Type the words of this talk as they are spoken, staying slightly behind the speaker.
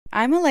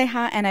I'm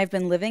Aleja and I've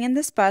been living in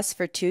this bus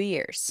for 2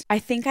 years. I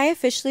think I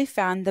officially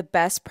found the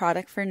best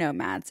product for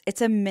nomads. It's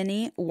a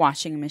mini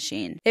washing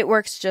machine. It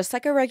works just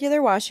like a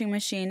regular washing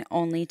machine,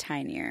 only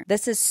tinier.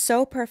 This is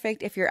so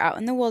perfect if you're out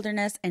in the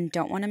wilderness and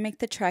don't want to make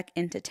the trek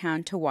into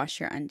town to wash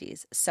your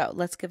undies. So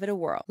let's give it a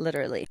whirl,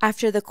 literally.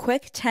 After the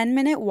quick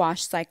 10-minute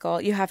wash cycle,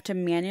 you have to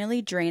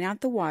manually drain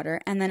out the water,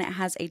 and then it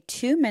has a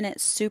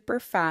 2-minute super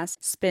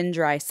fast spin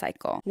dry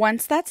cycle.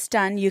 Once that's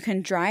done, you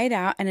can dry it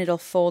out and it'll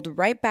fold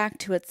right back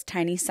to its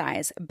tiny size.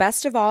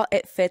 Best of all,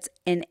 it fits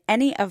in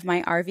any of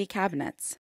my RV cabinets.